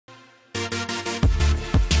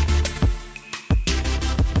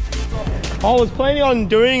I was planning on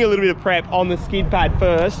doing a little bit of prep on the skid pad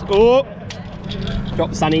first. Oh, drop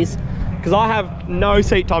the sunnies. Because I have no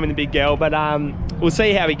seat time in the big girl, but we'll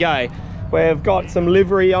see how we go. We've got some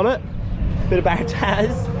livery on it, bit of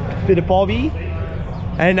Barra, bit of Bobby,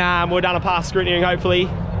 and we're done a pass scrutineering, hopefully.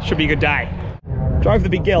 Should be a good day. Drove the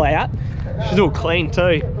big girl out. She's all clean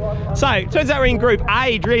too. So, it turns out we're in Group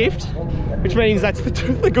A drift, which means that's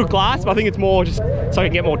the good class, but I think it's more just so I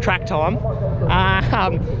can get more track time.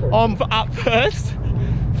 I'm up first.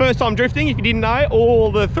 First time drifting, if you didn't know.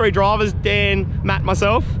 All the three drivers, Dan, Matt,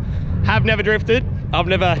 myself, have never drifted. I've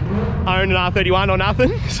never owned an R31 or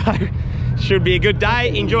nothing, so should be a good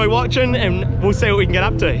day. Enjoy watching and we'll see what we can get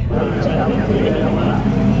up to.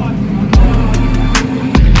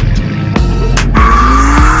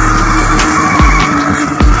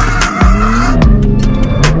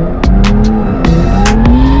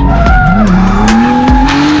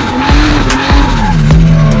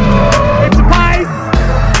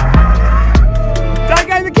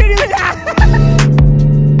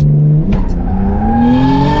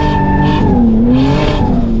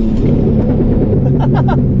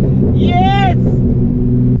 Yes!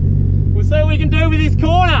 We'll see what we can do with this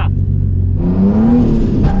corner.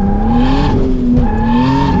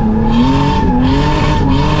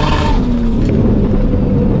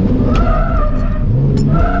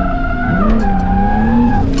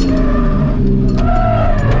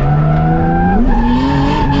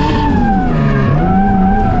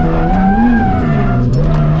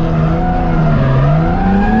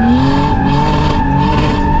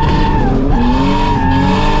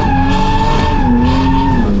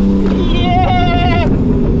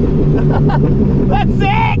 That's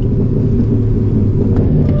sick!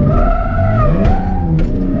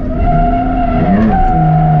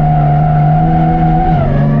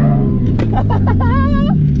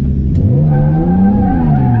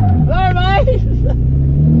 Hello, mate!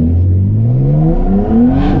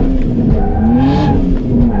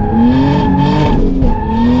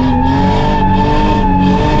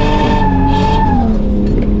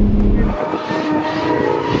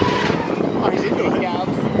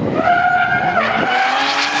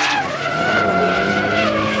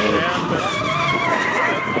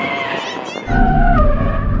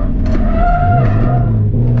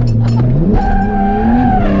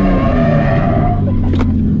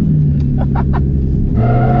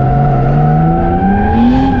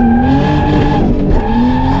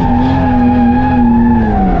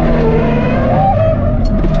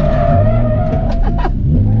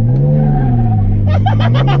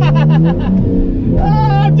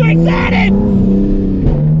 Oh, I'm too excited!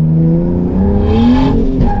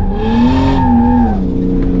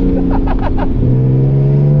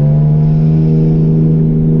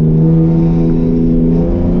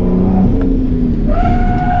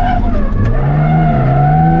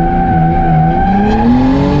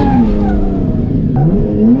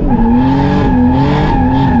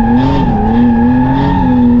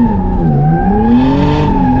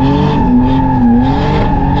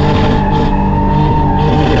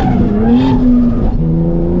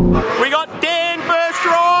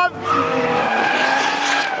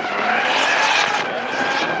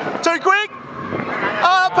 Too quick?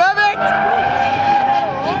 Oh, perfect!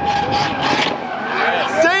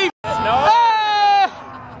 Steve! No. Ah!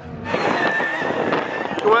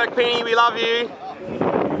 Good work, Penny, we love you.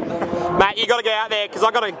 Matt, you gotta get out there, because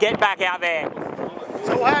I gotta get back out there. It's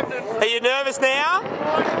all happening. Are you nervous now?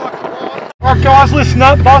 Alright guys, listen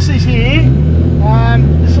up, Bossy's here. I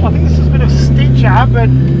think this is a bit of a stitch up, but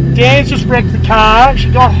Dan's just wrecked the car,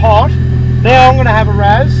 she got hot. Now I'm gonna have a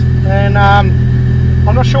razz, and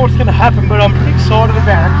I'm not sure what's going to happen, but I'm pretty excited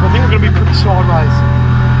about it. I think we're going to be pretty sideways.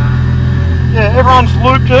 Yeah, everyone's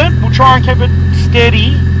looped it. We'll try and keep it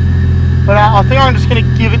steady. But I think I'm just going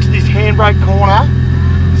to give it to this handbrake corner.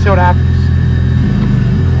 See what happens.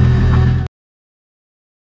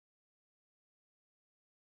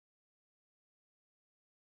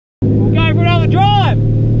 We'll go for another drive.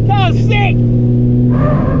 Car's sick.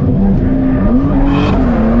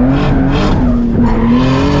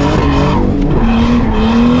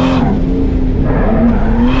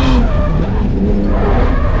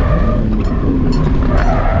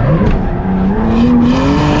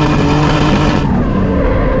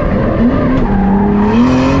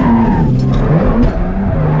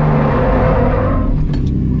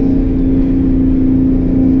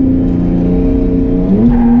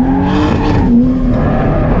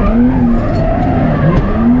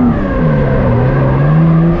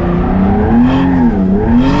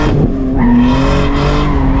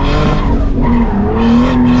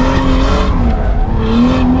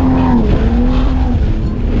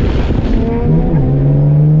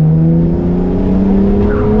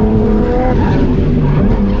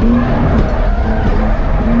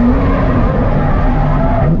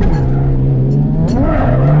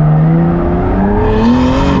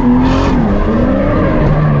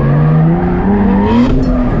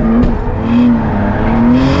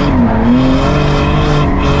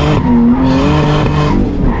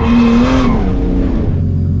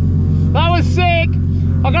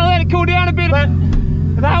 I'm gonna let it cool down a bit, but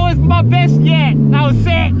that was my best yet. That was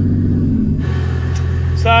sick.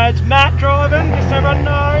 So it's Matt driving, just so everyone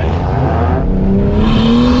knows.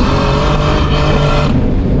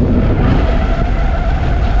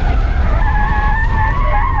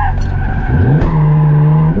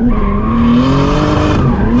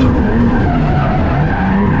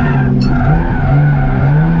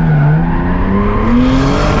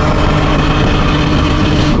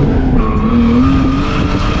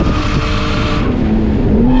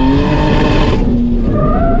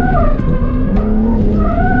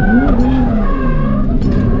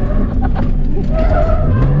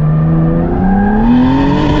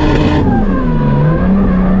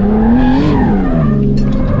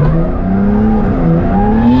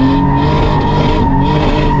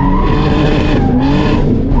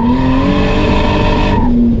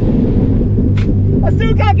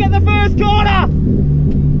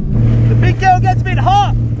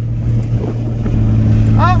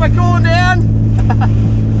 We're cooling down.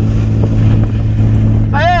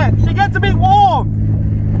 So yeah, she gets a bit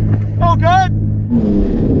warm. All good.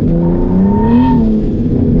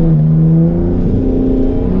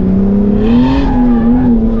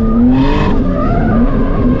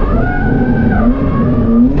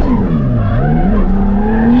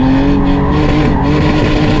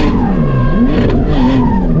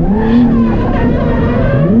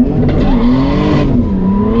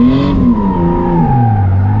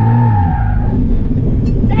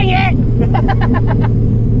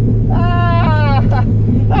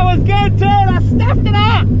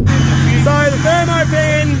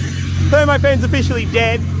 Thermo fan's officially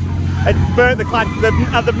dead. It burnt the clutch,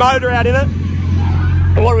 the motor out in it.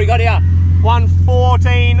 And what do we got here?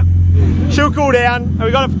 114. She'll cool down, and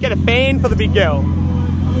we got to get a fan for the big girl.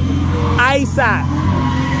 ASAP.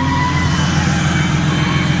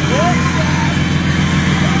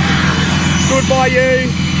 Good by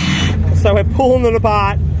you. So we're pulling it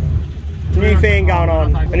apart. New fan going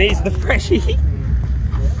on, and he's the freshie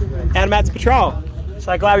out of Matt's patrol.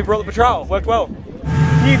 So glad we brought the patrol. Worked well.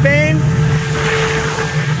 New fan,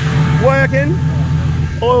 working.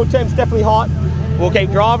 Oil temp's definitely hot. We'll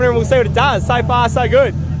keep driving and we'll see what it does. So far, so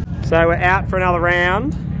good. So we're out for another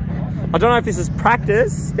round. I don't know if this is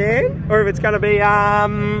practice, Stan, or if it's going to be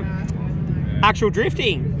actual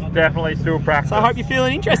drifting. Definitely still practice. So I hope you're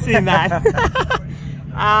feeling interested in that.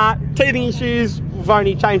 Teething issues, we've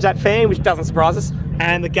only changed that fan, which doesn't surprise us,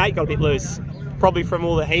 and the gate got a bit loose, probably from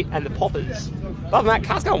all the heat and the poppers. Other than that,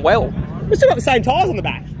 car's going well. We've still got the same tyres on the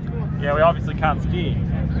back. Yeah, we obviously can't ski.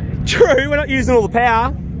 True, we're not using all the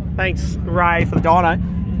power. Thanks, Ray, for the dyno.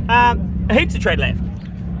 Heaps of tread left.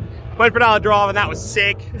 Went for another drive and that was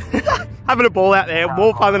sick. Having a ball out there,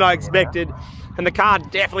 more fun than I expected. And the car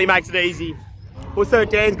definitely makes it easy. Also,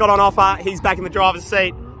 Dan's got on offer. He's back in the driver's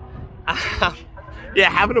seat. Yeah,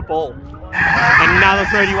 having a ball. Another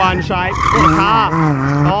 31 shape. What a car.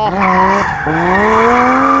 Oh.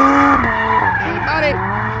 Hey, buddy.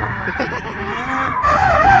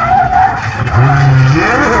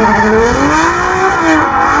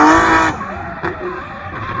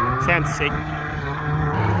 Sounds sick.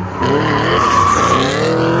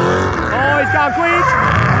 Oh, he's going quick.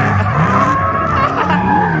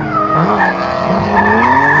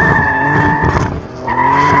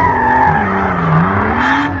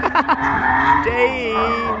 Gee.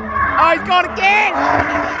 Oh, he's gone again.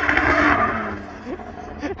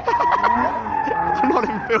 You're not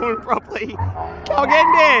even filming properly. Go again,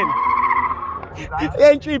 Dan. The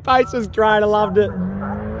entry pace was great, I loved it.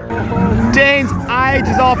 Dan's age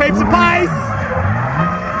is off, heaps of pace.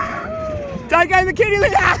 Don't go in the kitty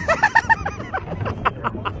litter.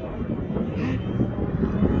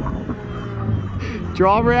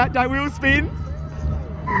 Driver out, don't wheel spin.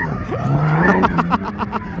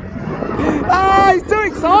 Oh, he's too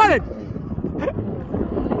excited.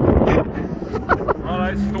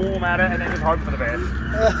 Storm at it and then just hope for the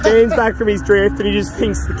best. Dan's back from his drift and he just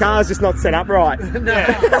thinks the car's just not set up right. No,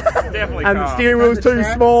 definitely. And the steering wheel's too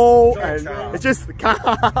small and it's just the car.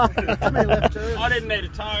 I didn't need a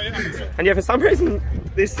tow. And yeah, for some reason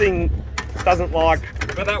this thing doesn't like.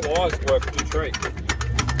 But that was working a treat.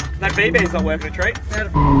 That BB's not working a treat.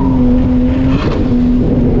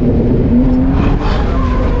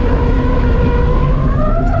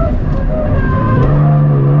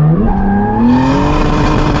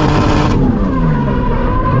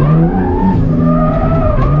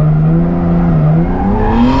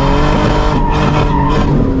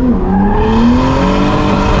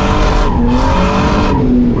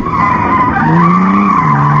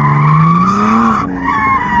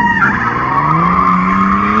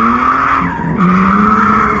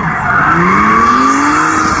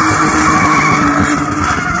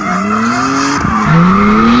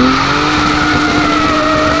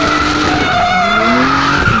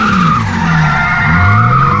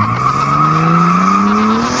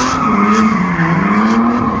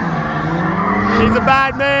 He's a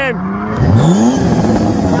bad man.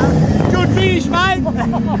 Good finish, mate.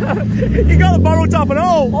 You got the bottle top and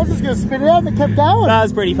all. I was just going to spit it out and it kept going. That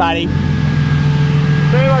was pretty funny.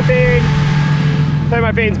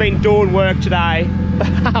 Thermo fan's been doing work today.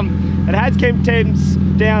 It has kept temps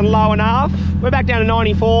down low enough. We're back down to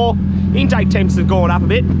 94. Intake temps have gone up a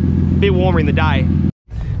bit warmer in the day.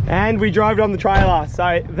 And we drove it on the trailer,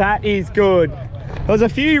 so that is good. There was a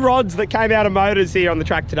few rods that came out of motors here on the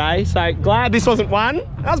track today, so glad this wasn't one.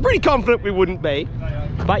 I was pretty confident we wouldn't be.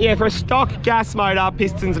 But yeah, for a stock gas motor,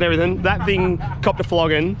 pistons and everything, that thing copped a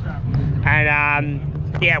flogging. And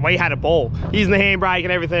yeah, we had a ball. Using the handbrake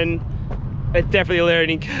and everything, it's definitely a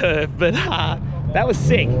learning curve, but that was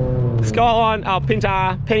sick. Skyline,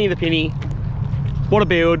 Pintara, penny the penny. What a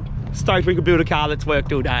build. Stoked we could build a car that's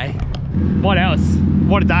worked all day. What else?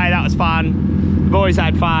 What a day, that was fun. The boys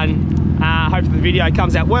had fun. Hopefully the video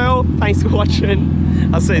comes out well. Thanks for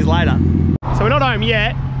watching. I'll see you later. So we're not home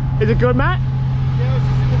yet. Is it good, Matt? Yeah, it's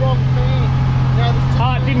just in the wrong fan.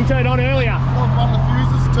 Now Oh, it didn't turn on earlier. one of the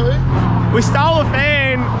fuses too. We stole a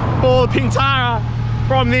fan for the Pintara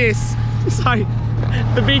from this. So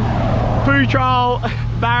the big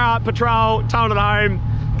BARRA Patrol towing it home,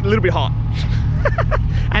 a little bit hot.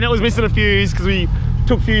 And it was missing a fuse because we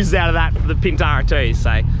took fuses out of that for the Pintara too.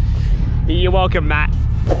 So you're welcome, Matt.